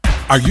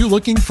Are you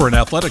looking for an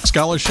athletic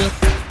scholarship?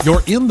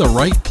 You're in the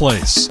right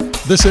place.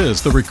 This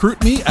is the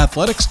Recruit Me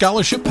Athletic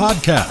Scholarship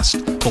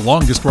Podcast, the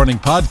longest-running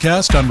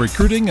podcast on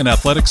recruiting and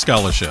athletic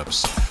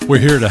scholarships. We're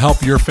here to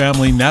help your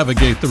family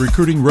navigate the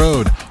recruiting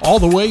road all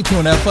the way to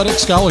an athletic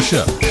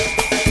scholarship.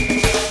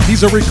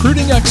 He's a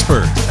recruiting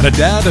expert and a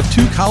dad of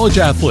 2 college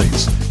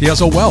athletes. He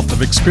has a wealth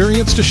of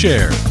experience to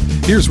share.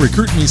 Here's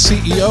Recruit Me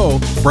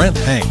CEO, Brent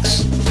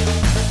Hanks.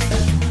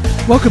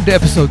 Welcome to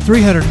episode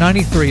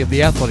 393 of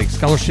the Athletic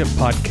Scholarship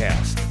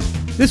Podcast.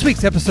 This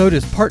week's episode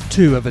is part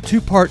 2 of a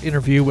 2-part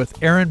interview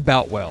with Aaron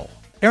Boutwell.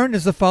 Aaron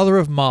is the father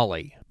of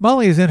Molly.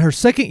 Molly is in her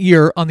 2nd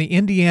year on the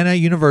Indiana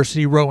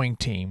University rowing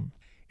team.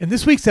 In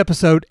this week's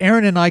episode,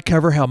 Aaron and I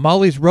cover how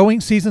Molly's rowing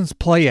seasons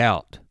play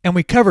out, and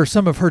we cover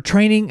some of her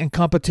training and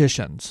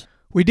competitions.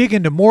 We dig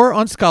into more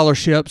on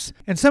scholarships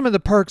and some of the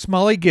perks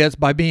Molly gets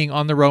by being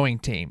on the rowing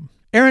team.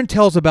 Aaron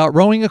tells about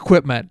rowing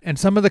equipment and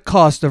some of the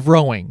cost of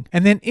rowing,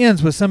 and then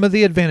ends with some of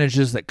the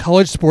advantages that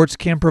college sports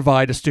can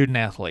provide a student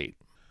athlete.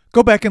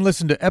 Go back and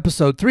listen to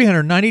episode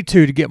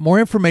 392 to get more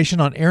information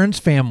on Aaron's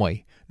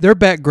family, their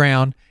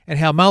background, and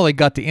how Molly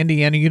got to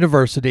Indiana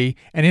University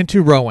and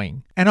into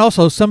rowing, and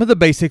also some of the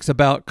basics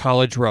about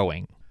college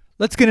rowing.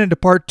 Let's get into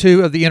part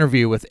 2 of the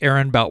interview with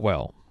Aaron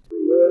Boutwell.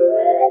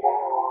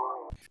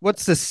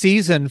 What's the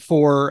season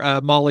for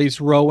Molly's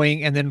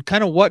rowing, and then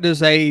kind of what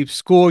does a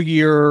school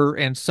year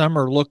and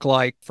summer look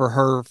like for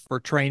her for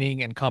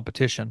training and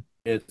competition?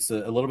 It's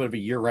a little bit of a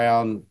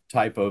year-round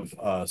type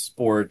of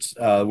sport.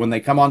 When they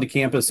come onto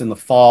campus in the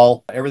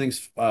fall,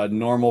 everything's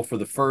normal for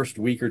the first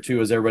week or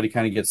two as everybody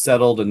kind of gets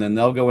settled, and then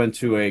they'll go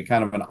into a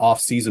kind of an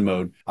off-season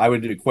mode. I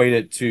would equate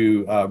it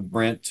to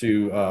Brent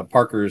to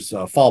Parker's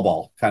fall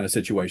ball kind of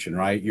situation,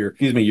 right?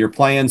 You're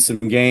playing some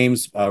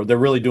games. They're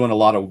really doing a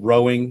lot of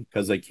rowing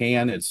because they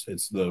can.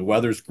 It's the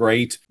weather's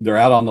great. They're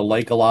out on the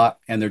lake a lot,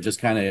 and they're just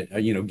kind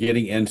of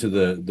getting into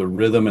the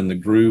rhythm and the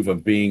groove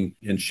of being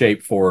in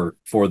shape for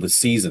the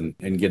season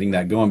and getting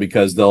that going,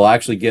 because they'll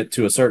actually get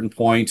to a certain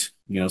point,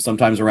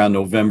 sometimes around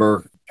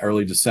November,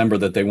 early December,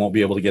 that they won't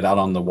be able to get out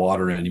on the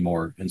water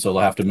anymore, and so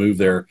they'll have to move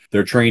their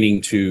training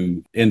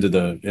into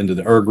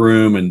the erg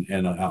room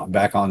and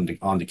back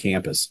onto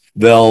campus.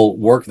 They'll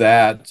work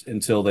that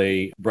until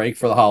they break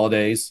for the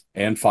holidays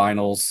and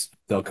finals.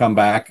 They'll come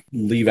back,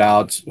 leave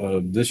out.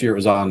 This year it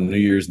was on New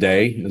Year's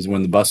Day, is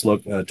when the bus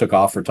took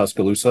off for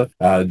Tuscaloosa.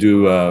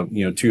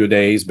 Do 2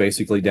 days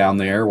basically down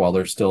there while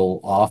they're still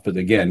off. But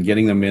again,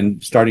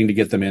 starting to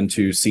get them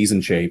into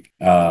season shape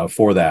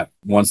for that.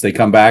 Once they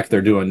come back, they're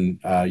doing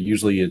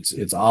usually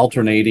it's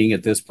alternating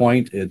at this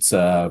point. It's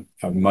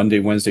Monday,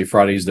 Wednesday,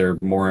 Fridays they're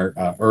more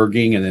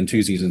erging, and then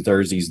Tuesdays and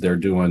Thursdays they're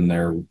doing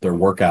their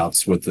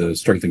workouts with the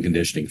strength and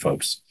conditioning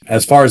folks.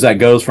 As far as that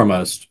goes from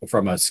a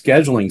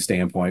scheduling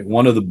standpoint,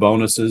 one of the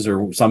bonuses or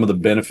one of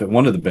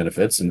the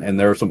benefits, and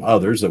there are some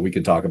others that we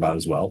could talk about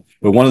as well,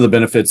 but one of the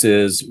benefits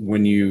is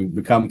when you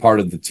become part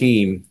of the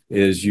team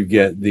is you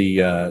get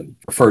the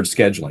preferred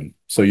scheduling.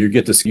 So you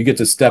get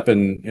to step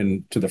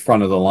into the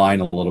front of the line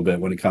a little bit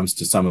when it comes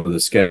to some of the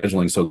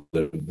scheduling, so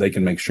that they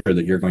can make sure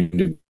that you're going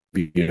to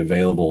be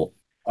available.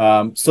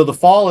 So the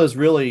fall is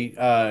really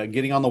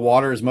getting on the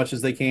water as much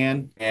as they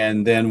can.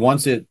 And then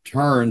once it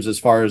turns, as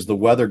far as the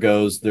weather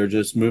goes, they're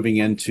just moving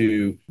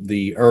into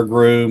the erg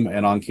room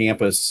and on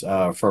campus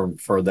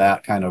for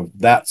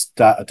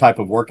that type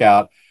of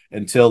workout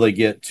until they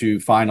get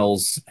to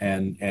finals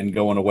and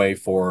going away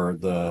for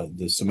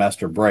the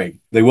semester break.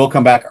 They will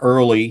come back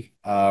early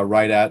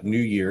right at New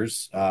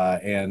Year's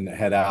and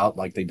head out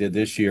like they did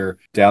this year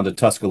down to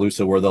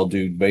Tuscaloosa, where they'll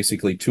do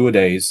basically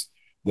 2-a-days.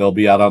 They'll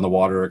be out on the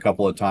water a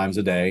couple of times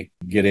a day,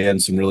 get in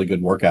some really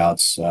good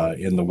workouts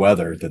in the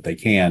weather that they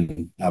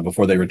can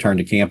before they return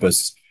to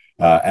campus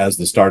as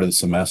the start of the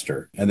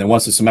semester. And then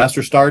once the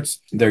semester starts,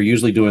 they're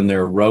usually doing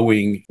their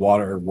rowing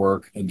water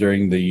work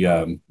during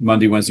the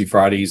Monday, Wednesday,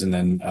 Fridays, and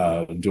then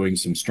doing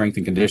some strength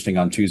and conditioning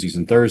on Tuesdays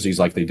and Thursdays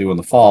like they do in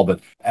the fall.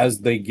 But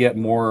as they get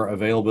more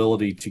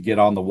availability to get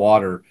on the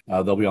water,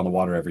 they'll be on the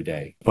water every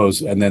day.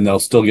 And then they'll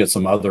still get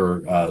some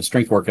other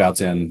strength workouts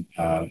in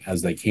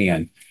as they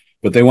can.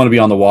 But they want to be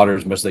on the water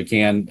as much as they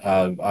can.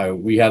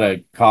 We had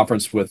a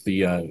conference with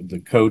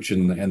the coach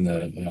and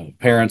the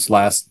parents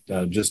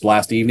just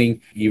last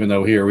evening. Even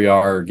though here we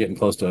are getting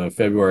close to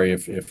February,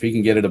 if he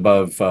can get it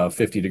above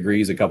 50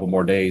 degrees a couple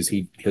more days,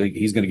 he's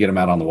going to get them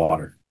out on the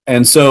water.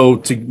 And so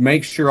to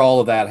make sure all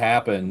of that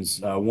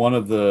happens, one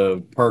of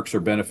the perks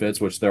or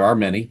benefits, which there are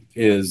many,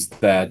 is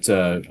that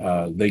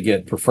they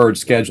get preferred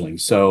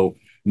scheduling. So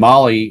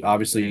Molly,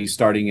 obviously,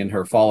 starting in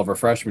her fall of her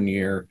freshman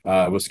year,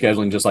 was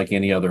scheduling just like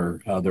any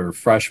other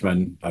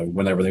freshman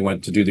whenever they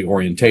went to do the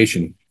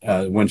orientation.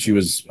 When she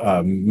was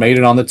made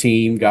it on the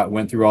team,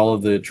 went through all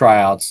of the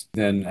tryouts,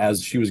 then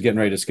as she was getting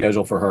ready to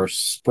schedule for her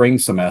spring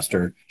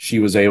semester, she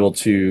was able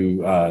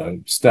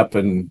to step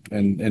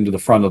into the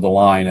front of the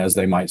line, as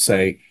they might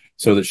say,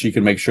 so that she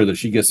can make sure that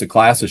she gets the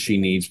classes she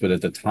needs, but at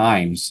the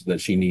times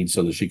that she needs,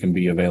 so that she can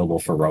be available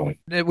for rowing.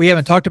 We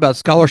haven't talked about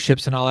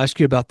scholarships, and I'll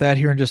ask you about that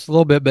here in just a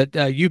little bit,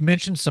 but you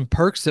mentioned some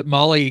perks that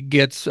Molly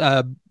gets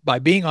by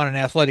being on an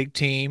athletic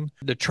team,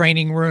 the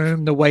training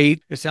room, the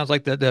weight, it sounds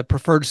like the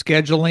preferred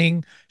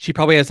scheduling. She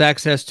probably has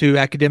access to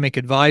academic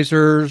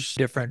advisors,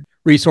 different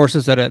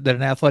resources that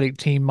an athletic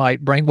team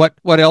might bring.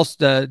 What else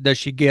does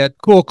she get?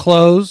 Cool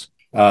clothes.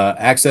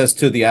 Access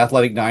to the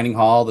athletic dining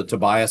hall, the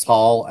Tobias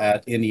Hall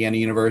at Indiana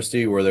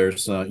University, where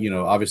there's,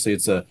 obviously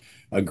it's a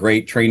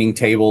great training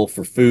table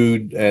for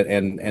food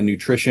and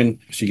nutrition.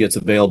 She gets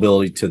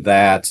availability to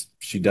that.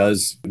 She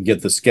does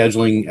get the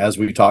scheduling, as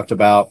we talked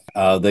about.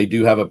 They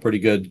do have a pretty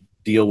good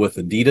deal with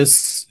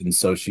Adidas, and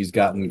so she's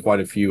gotten quite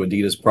a few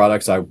Adidas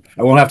products. I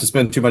won't have to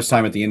spend too much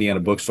time at the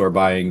Indiana bookstore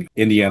buying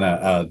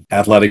Indiana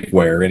athletic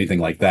wear or anything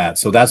like that.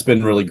 So that's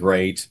been really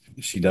great.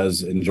 She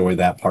does enjoy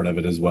that part of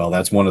it as well.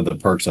 That's one of the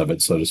perks of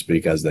it, so to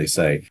speak, as they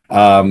say.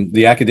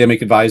 The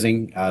academic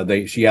advising,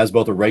 she has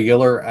both a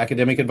regular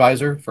academic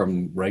advisor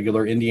from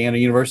regular Indiana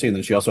University, and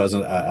then she also has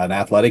an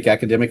athletic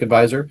academic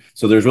advisor.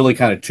 So there's really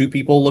kind of two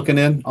people looking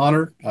in on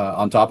her,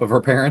 on top of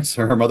her parents,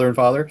 her mother and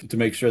father, to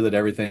make sure that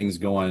everything's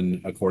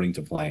going according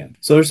to plan.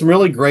 So there's some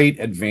really great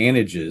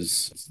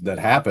advantages that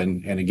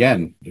happen. And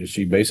again,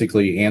 she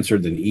basically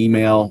answered an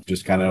email,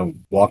 just kind of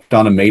walked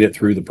on and made it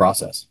through the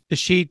process. Does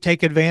she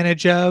take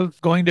advantage of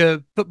going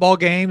to football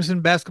games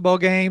and basketball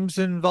games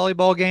and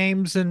volleyball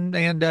games and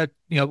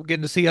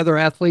getting to see other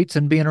athletes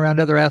and being around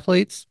other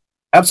athletes?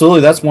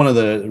 Absolutely. That's one of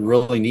the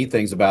really neat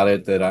things about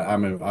it, that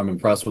I'm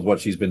impressed with what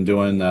she's been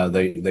doing.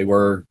 They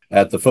were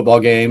at the football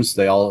games.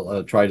 They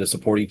all try to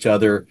support each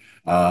other.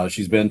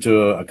 She's been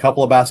to a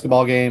couple of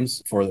basketball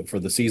games for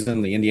the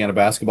season. The Indiana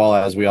basketball,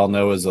 as we all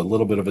know, is a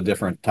little bit of a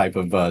different type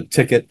of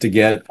ticket to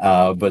get,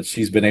 but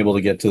she's been able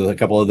to get to a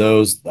couple of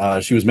those.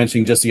 She was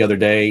mentioning just the other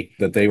day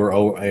that they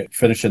were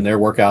finishing their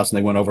workouts and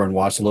they went over and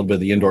watched a little bit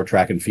of the indoor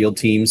track and field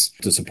teams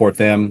to support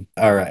them.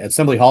 Our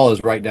Assembly Hall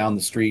is right down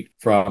the street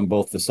from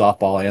both the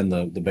softball and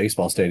the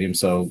baseball stadium.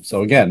 So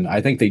again,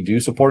 I think they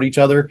do support each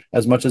other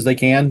as much as they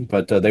can,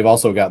 but they've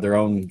also got their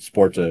own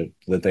sport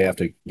that they have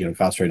to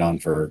concentrate on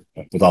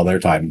with all their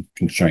time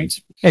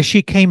constraints. As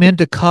she came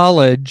into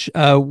college,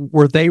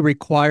 were they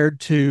required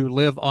to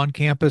live on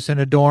campus in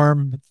a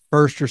dorm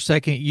first or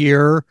second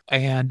year?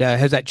 And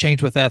has that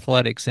changed with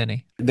athletics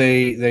any?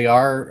 They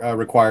are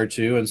required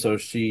to, and so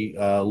she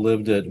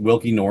lived at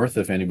Wilkie North,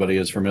 if anybody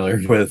is familiar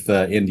with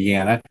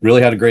Indiana.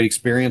 Really had a great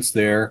experience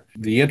there.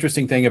 The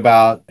interesting thing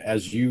about,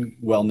 as you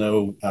well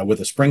know, with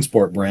a spring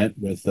sport, Brent,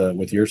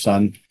 with your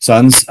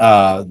sons,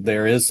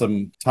 there is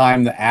some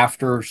time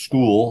after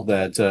school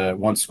that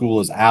once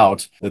school is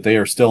out, that they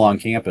are still on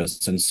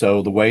campus. And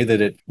so the way that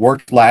it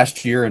worked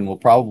last year and will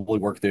probably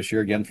work this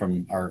year, again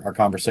from our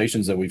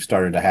conversations that we've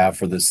started to have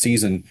for this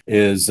season,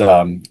 is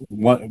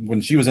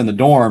when she was in the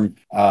dorm,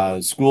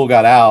 school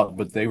got out,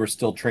 but they were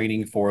still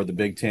training for the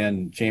Big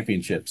Ten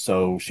championship.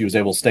 So she was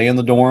able to stay in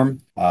the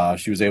dorm.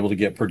 She was able to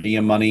get per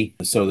diem money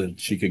so that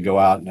she could go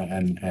out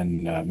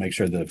and make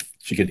sure that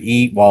she could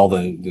eat while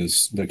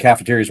the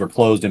cafeterias were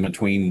closed in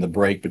between the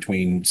break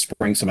between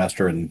spring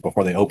semester and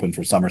before they opened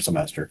for summer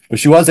semester. But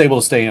she was able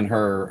to stay in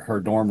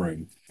her dorm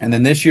room. And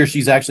then this year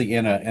she's actually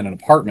in an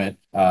apartment.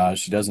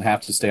 She doesn't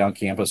have to stay on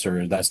campus,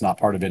 or that's not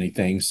part of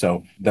anything.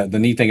 So the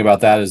neat thing about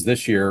that is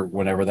this year,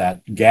 whenever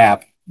that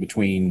gap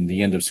between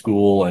the end of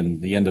school and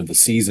the end of the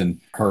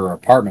season, her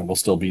apartment will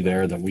still be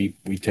there that we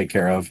take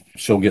care of.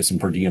 She'll get some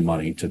per diem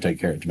money to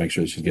make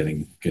sure that she's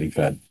getting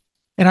fed.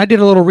 And I did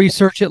a little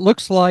research. It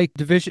looks like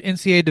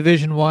NCAA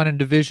Division I and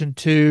Division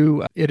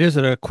II, it is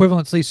an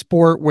equivalency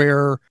sport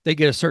where they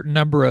get a certain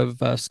number of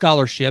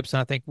scholarships.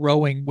 And I think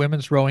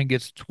women's rowing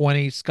gets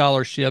 20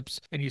 scholarships.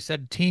 And you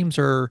said teams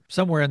are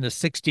somewhere in the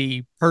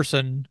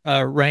 60-person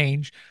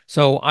range.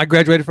 So I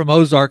graduated from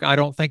Ozark. I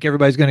don't think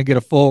everybody's going to get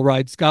a full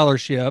ride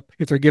scholarship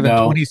if they're given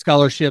 20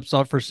 scholarships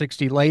for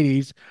 60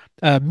 ladies.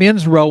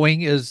 Men's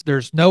rowing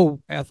there's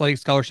no athletic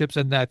scholarships,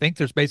 and I think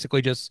there's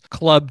basically just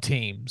club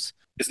teams.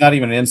 It's not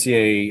even an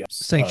NCAA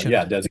sanctioned,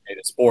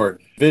 designated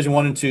sport. Division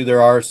 1 and 2,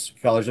 there are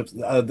scholarships.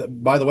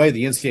 By the way,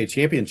 the NCAA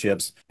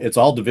championships, it's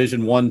all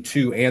Division 1,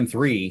 2, and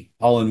 3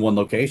 all in one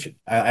location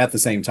at the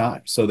same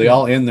time. So they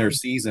all end their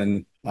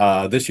season.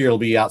 This year it'll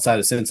be outside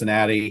of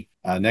Cincinnati.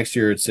 Next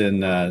year it's in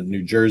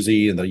New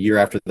Jersey, and the year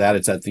after that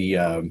it's at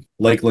the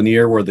Lake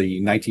Lanier, where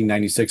the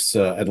 1996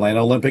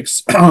 Atlanta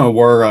Olympics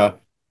were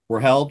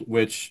held,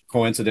 which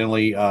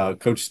coincidentally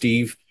Coach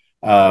Steve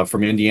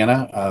from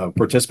Indiana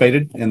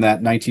participated in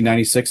that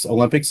 1996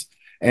 Olympics,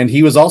 and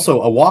he was also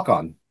a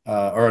walk-on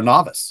or a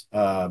novice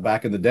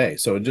back in the day.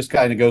 So it just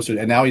kind of goes through,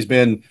 and now he's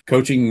been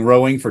coaching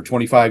rowing for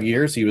 25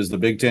 years. He was the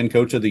Big Ten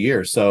Coach of the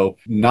Year. So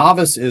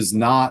novice is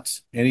not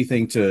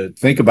anything to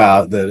think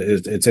about that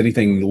it's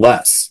anything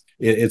less.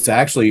 It's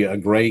actually a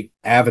great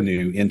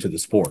avenue into the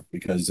sport,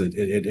 because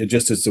it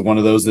just is one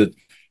of those that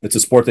it's a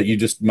sport that you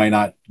just might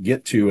not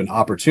get to an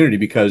opportunity,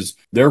 because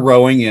they're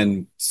rowing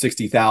in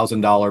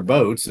 $60,000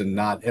 boats, and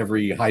not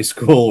every high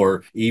school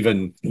or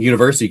even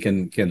university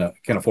can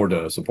afford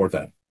to support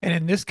that. And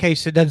in this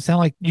case, it doesn't sound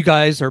like you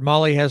guys or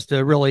Molly has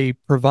to really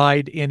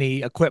provide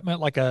any equipment,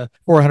 like a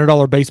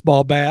 $400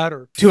 baseball bat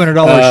or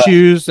 $200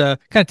 shoes. Kind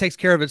of takes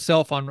care of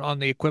itself on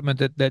the equipment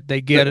that they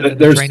get and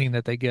the training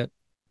that they get.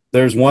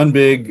 There's one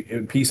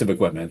big piece of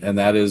equipment, and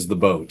that is the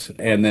boat.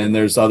 And then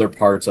there's other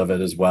parts of it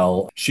as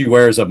well. She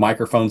wears a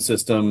microphone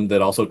system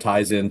that also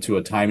ties into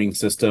a timing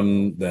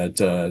system that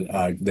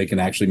they can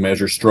actually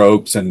measure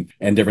strokes and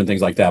different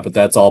things like that. But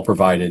that's all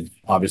provided,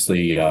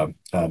 obviously,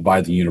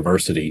 by the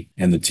university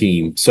and the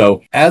team.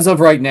 So as of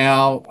right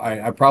now,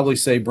 I probably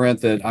say, Brent,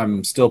 that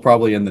I'm still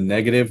probably in the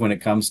negative when it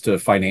comes to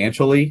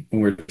financially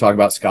when we're talking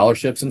about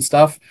scholarships and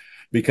stuff,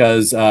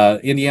 because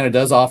Indiana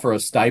does offer a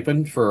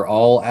stipend for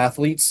all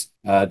athletes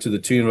to the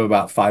tune of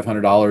about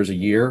 $500 a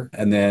year.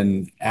 And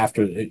then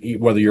after,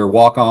 whether you're a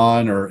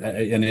walk-on or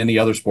in any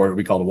other sport,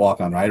 we call it a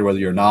walk-on, right? Or whether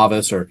you're a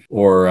novice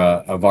or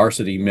a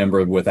varsity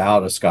member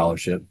without a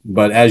scholarship.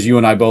 But as you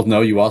and I both know,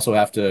 you also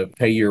have to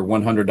pay your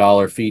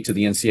 $100 fee to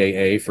the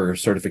NCAA for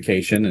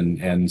certification.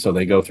 And so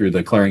they go through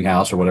the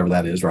clearinghouse or whatever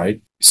that is,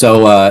 right?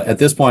 So at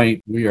this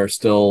point, we are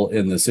still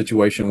in the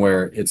situation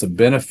where it's a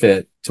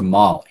benefit to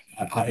Molly.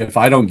 If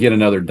I don't get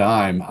another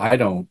dime, I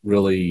don't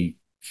really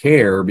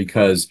care,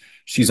 because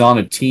she's on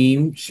a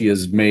team. She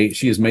is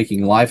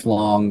making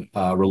lifelong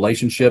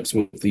relationships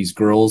with these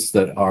girls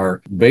that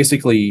are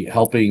basically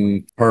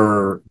helping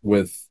her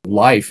with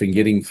life and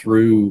getting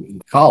through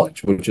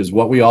college, which is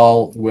what we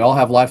all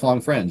have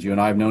lifelong friends. You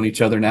and I have known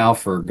each other now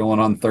for going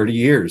on 30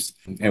 years,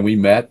 and we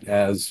met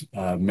as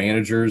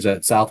managers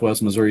at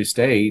Southwest Missouri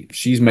State.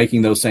 She's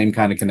making those same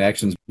kind of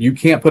connections. You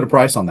can't put a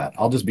price on that.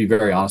 I'll just be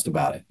very honest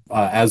about it.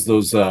 As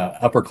those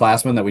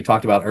upperclassmen that we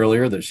talked about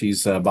earlier that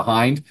she's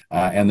behind,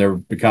 and there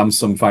becomes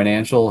some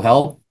financial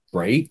help,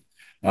 great.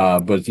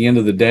 But at the end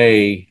of the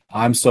day,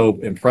 I'm so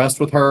impressed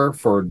with her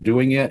for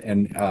doing it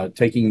and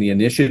taking the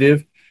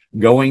initiative,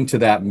 going to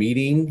that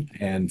meeting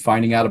and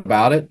finding out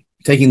about it,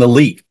 taking the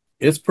leap.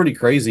 It's pretty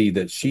crazy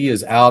that she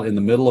is out in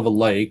the middle of a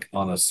lake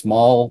on a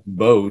small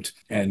boat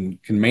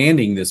and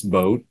commanding this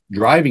boat,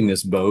 driving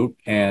this boat,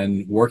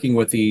 and working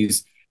with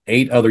these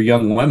 8 other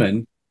young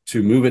women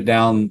to move it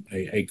down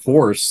a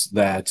course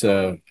that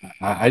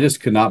I just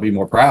could not be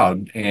more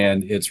proud.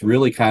 And it's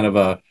really kind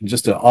of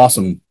just an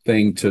awesome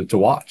thing to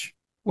watch.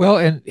 Well,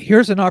 and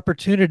here's an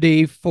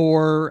opportunity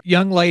for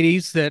young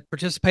ladies that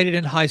participated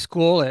in high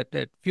school at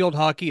field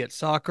hockey, at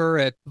soccer,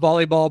 at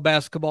volleyball,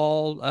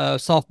 basketball,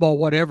 softball,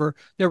 whatever.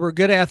 There were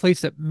good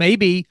athletes that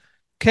maybe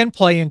can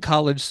play in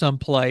college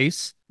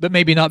someplace, but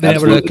maybe not been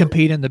able to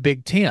compete in the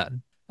Big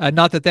Ten.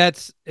 Not that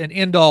that's an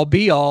end-all,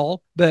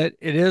 be-all, but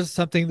it is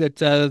something that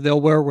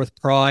they'll wear with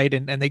pride,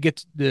 and they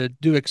get to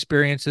do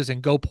experiences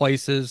and go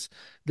places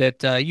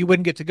that you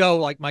wouldn't get to go.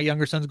 Like my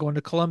younger son's going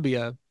to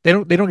Columbia. They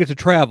don't get to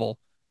travel.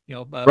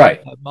 Right.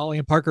 Molly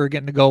and Parker are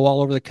getting to go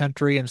all over the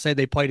country, and say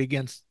they played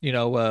against, I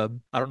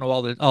don't know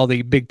all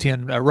the Big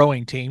Ten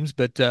rowing teams,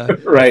 but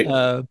right.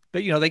 But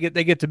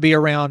they get to be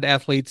around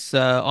athletes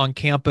on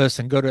campus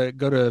and go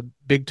to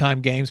big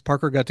time games.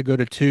 Parker got to go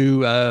to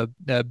 2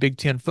 Big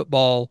Ten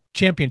football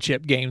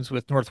championship games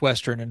with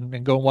Northwestern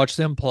and go and watch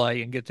them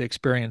play and get to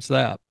experience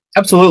that.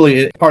 Absolutely,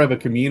 it's part of a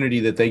community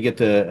that they get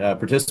to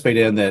participate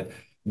in.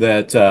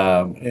 That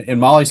in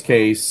Molly's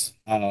case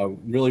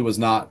really was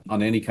not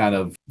on any kind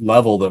of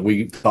level that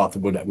we thought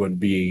that would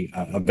be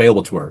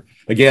available to her.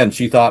 Again,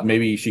 she thought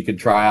maybe she could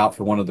try out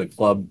for one of the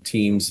club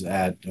teams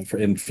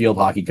in field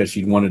hockey, because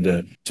she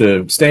wanted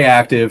to stay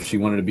active. She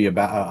wanted to be a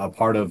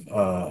part of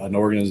an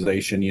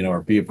organization,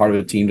 or be a part of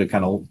a team to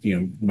kind of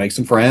make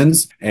some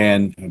friends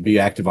and be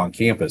active on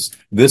campus.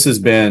 This has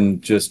been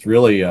just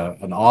really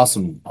an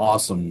awesome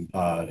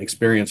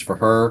experience for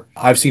her.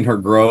 I've seen her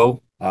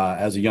grow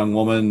as a young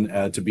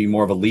woman to be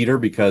more of a leader,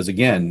 because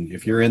again,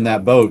 if you're in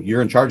that boat,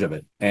 you're in charge of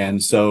it.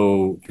 And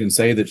so you can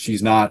say that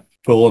she's not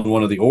pulling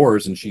one of the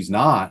oars, and she's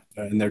not,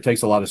 and there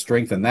takes a lot of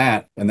strength in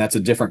that. And that's a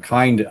different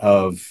kind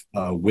of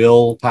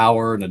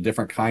willpower and a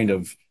different kind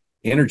of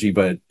energy,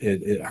 but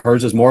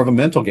hers is more of a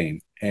mental game.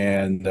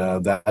 And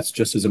that's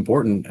just as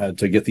important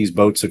to get these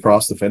boats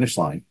across the finish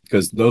line,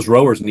 because those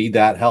rowers need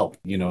that help,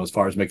 as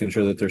far as making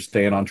sure that they're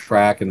staying on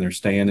track and they're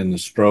staying in the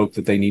stroke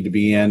that they need to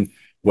be in,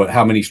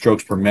 how many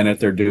strokes per minute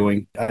they're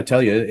doing. I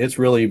tell you, it's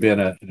really been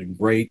a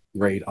great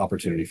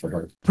opportunity for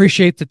her.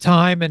 Appreciate the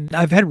time. And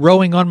I've had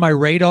rowing on my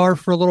radar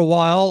for a little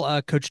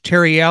while. Coach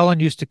Terry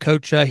Allen used to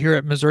coach here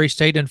at Missouri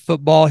State in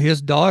football.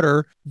 His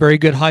daughter, very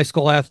good high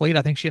school athlete.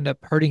 I think she ended up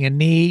hurting a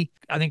knee.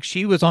 I think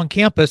she was on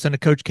campus and a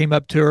coach came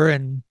up to her,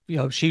 and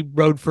she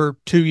rowed for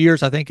 2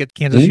 years, I think, at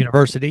Kansas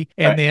University.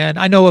 And then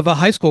I know of a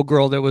high school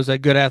girl that was a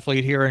good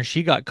athlete here, and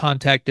she got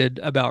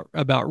contacted about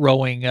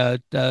rowing.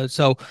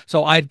 So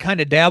I'd kind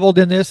of dabbled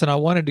in this, and I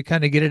wanted to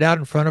kind of get it out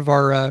in front of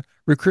our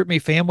Recruit Me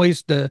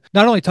families to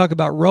not only talk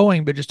about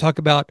rowing, but just talk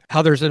about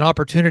how there's an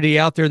opportunity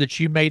out there that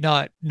you may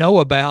not know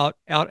about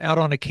out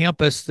on a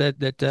campus that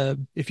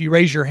if you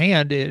raise your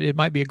hand, it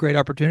might be a great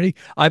opportunity.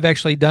 I've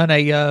actually done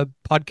a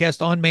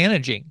podcast on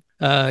managing.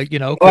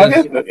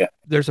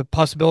 There's a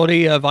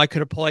possibility of I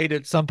could have played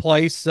at some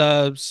place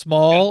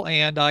small,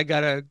 and I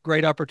got a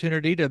great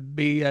opportunity to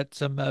be at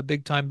some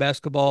big time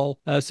basketball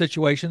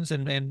situations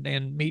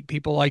and meet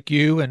people like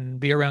you and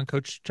be around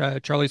Coach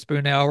Charlie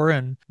Spoonhour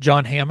and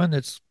John Hammond,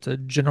 that's the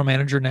general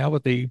manager now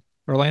with the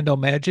Orlando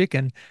Magic.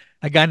 And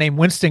a guy named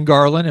Winston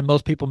Garland, and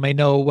most people may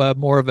know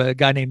more of a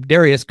guy named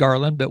Darius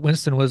Garland, but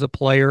Winston was a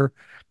player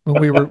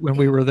when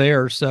we were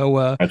there.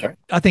 So That's right.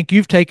 I think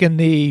you've taken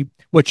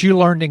what you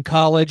learned in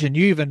college, and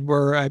you even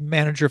were a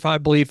manager, if I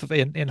believe,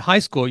 in high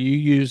school. You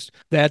used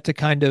that to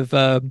kind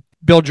of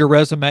build your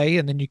resume,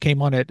 and then you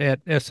came on at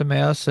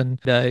SMS,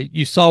 and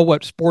you saw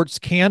what sports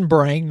can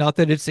bring. Not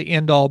that it's the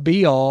end all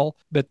be all,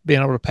 but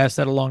being able to pass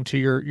that along to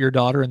your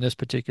daughter in this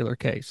particular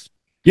case.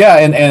 Yeah,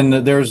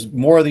 and there's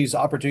more of these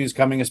opportunities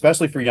coming,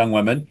 especially for young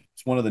women.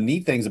 It's one of the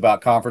neat things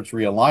about conference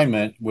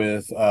realignment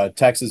with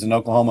Texas and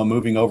Oklahoma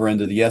moving over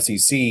into the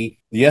SEC.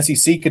 The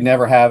SEC could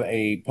never have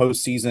a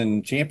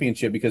postseason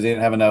championship because they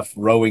didn't have enough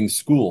rowing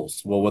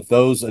schools. Well, with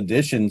those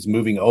additions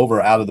moving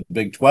over out of the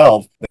Big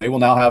 12, they will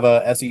now have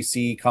a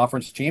SEC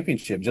conference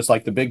championship, just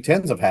like the Big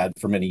Tens have had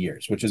for many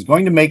years, which is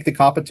going to make the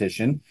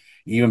competition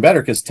even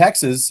better because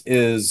Texas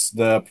is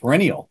the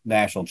perennial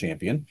national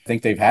champion. I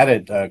think they've had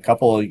it a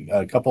couple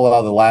out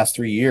of the last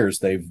 3 years.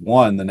 They've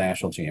won the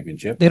national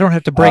championship. They don't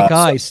have to break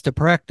ice to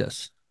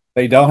practice.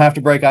 They don't have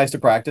to break ice to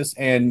practice.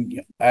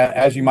 And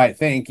as you might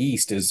think,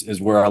 East is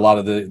where a lot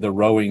of the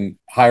rowing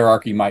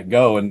hierarchy might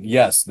go. And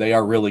yes, they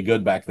are really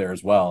good back there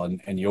as well.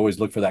 And you always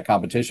look for that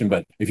competition.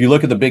 But if you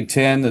look at the Big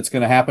Ten that's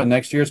going to happen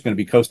next year, it's going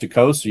to be coast to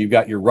coast. So you've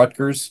got your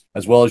Rutgers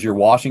as well as your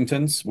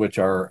Washingtons, which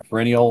are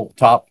perennial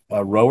top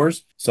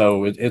rowers.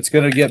 So it's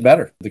going to get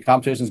better. The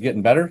competition is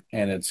getting better,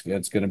 and it's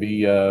going to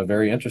be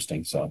very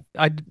interesting. So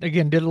I,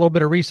 again, did a little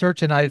bit of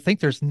research, and I think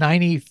there's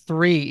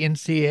 93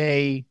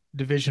 NCAA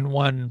Division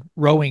I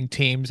rowing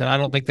teams, and I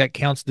don't think that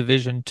counts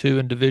Division II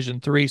and Division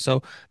III.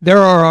 So there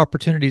are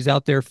opportunities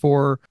out there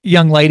for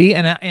young lady,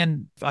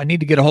 and I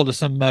need to get a hold of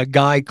some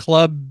guy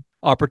club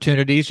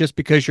opportunities. Just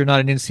because you're not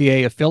an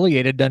NCAA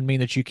affiliated doesn't mean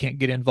that you can't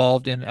get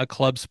involved in a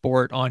club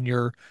sport on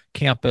your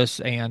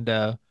campus, and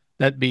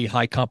that'd be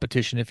high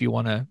competition if you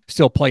want to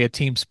still play a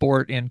team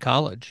sport in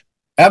college.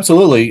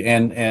 Absolutely,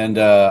 and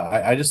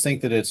I just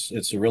think that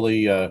it's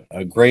really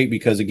great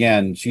because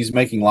again, she's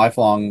making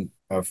lifelong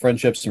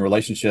friendships and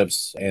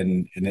relationships,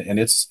 and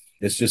it's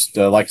just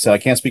like I said, I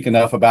can't speak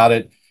enough about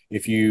it.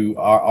 If you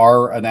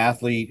are an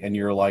athlete and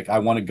you're like, I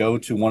want to go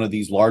to one of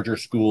these larger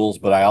schools,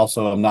 but I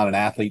also am not an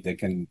athlete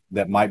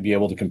that might be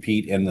able to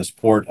compete in the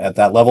sport at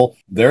that level,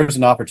 there's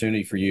an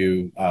opportunity for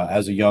you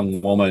as a young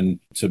woman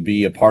to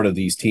be a part of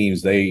these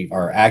teams. They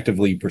are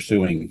actively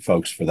pursuing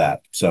folks for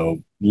that.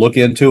 So look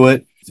into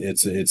it.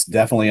 It's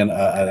definitely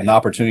an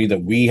opportunity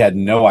that we had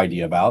no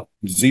idea about,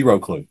 zero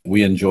clue.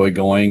 We enjoy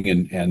going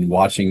and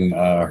watching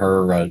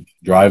her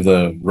drive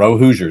the row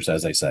Hoosiers,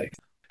 as they say.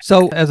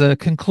 So as a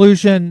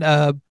conclusion,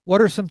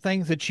 what are some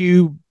things that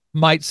you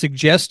might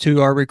suggest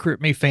to our Recruit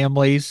Me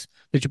families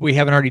that we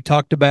haven't already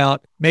talked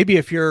about? Maybe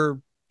if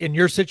you're in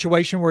your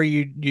situation where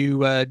you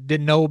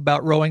didn't know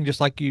about rowing,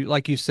 just like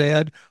you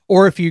said,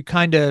 or if you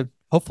kind of,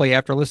 hopefully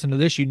after listening to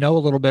this, you know a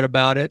little bit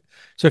about it.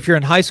 So if you're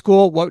in high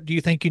school, what do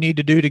you think you need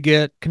to do to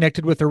get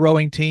connected with the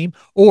rowing team?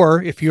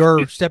 Or if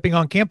you're stepping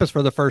on campus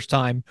for the first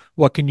time,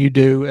 what can you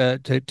do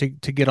to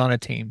get on a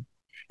team?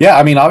 Yeah,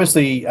 I mean,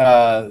 obviously,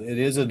 it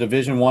is a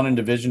Division I and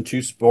Division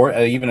II sport,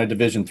 even a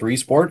Division III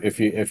sport. If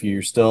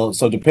you're still,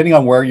 so depending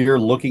on where you're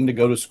looking to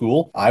go to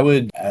school, I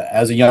would,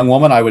 as a young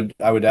woman, I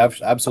would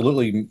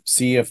absolutely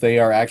see if they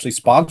are actually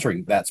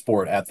sponsoring that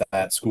sport at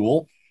that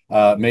school.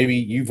 Maybe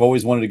you've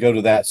always wanted to go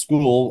to that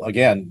school.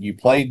 Again, you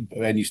played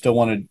and you still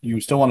want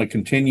to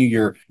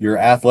continue your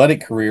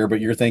athletic career,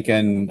 but you're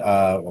thinking,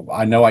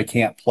 I know I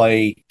can't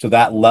play to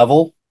that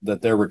level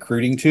that they're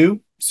recruiting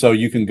to. So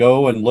you can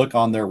go and look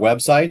on their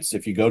websites.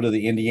 If you go to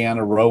the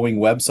Indiana Rowing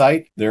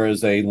website, there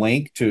is a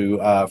link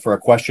for a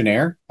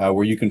questionnaire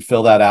where you can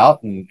fill that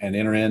out and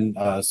enter in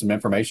some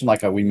information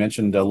like we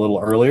mentioned a little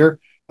earlier.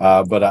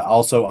 But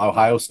also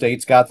Ohio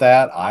State's got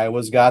that.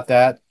 Iowa's got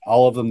that.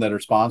 All of them that are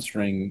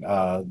sponsoring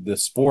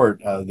this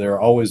sport,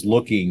 they're always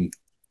looking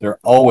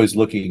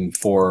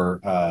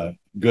for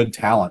good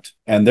talent,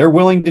 and they're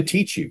willing to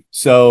teach you.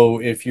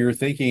 So if you're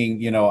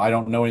thinking, I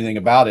don't know anything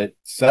about it,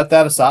 set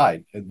that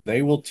aside.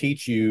 They will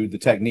teach you the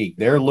technique.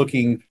 They're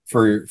looking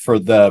for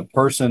the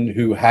person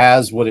who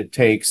has what it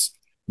takes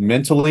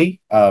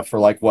mentally,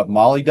 for like what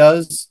Molly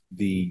does,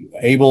 the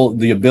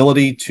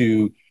ability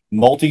to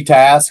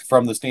multitask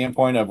from the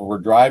standpoint of we're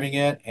driving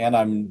it and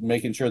I'm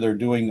making sure they're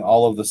doing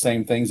all of the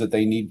same things that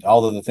they need,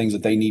 all of the things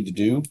that they need to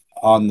do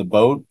on the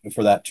boat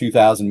for that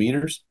 2,000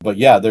 meters. But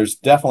yeah, there's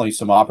definitely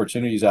some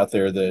opportunities out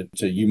there that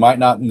you might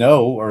not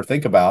know or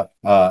think about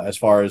as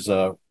far as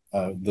the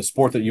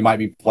sport that you might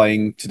be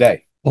playing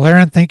today. Well,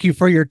 Aaron, thank you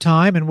for your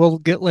time, and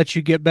we'll let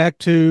you get back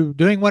to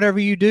doing whatever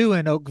you do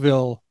in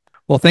Oakville.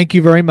 Well, thank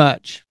you very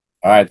much.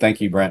 All right.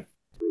 Thank you, Brent.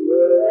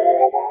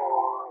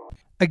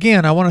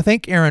 Again, I want to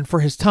thank Aaron for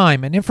his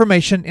time and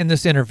information in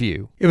this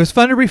interview. It was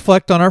fun to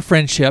reflect on our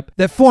friendship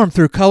that formed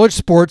through college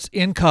sports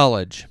in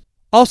college.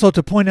 Also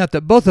to point out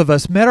that both of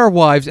us met our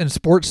wives in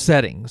sports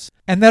settings,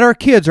 and that our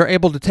kids are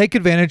able to take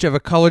advantage of a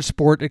college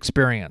sport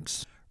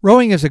experience.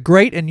 Rowing is a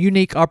great and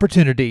unique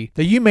opportunity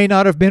that you may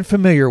not have been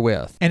familiar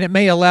with, and it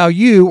may allow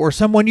you or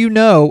someone you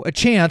know a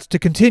chance to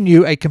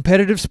continue a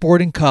competitive sport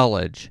in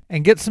college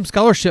and get some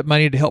scholarship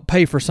money to help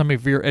pay for some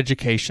of your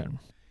education.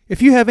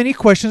 If you have any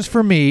questions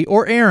for me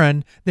or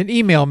Aaron, then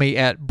email me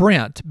at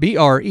Brent,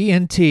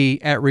 B-R-E-N-T,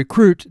 at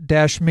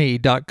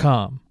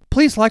recruit-me.com.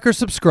 Please like or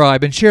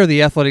subscribe and share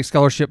the Athletic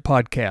Scholarship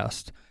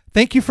Podcast.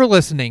 Thank you for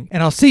listening,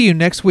 and I'll see you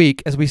next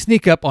week as we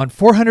sneak up on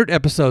 400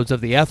 episodes of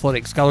the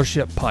Athletic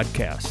Scholarship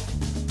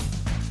Podcast.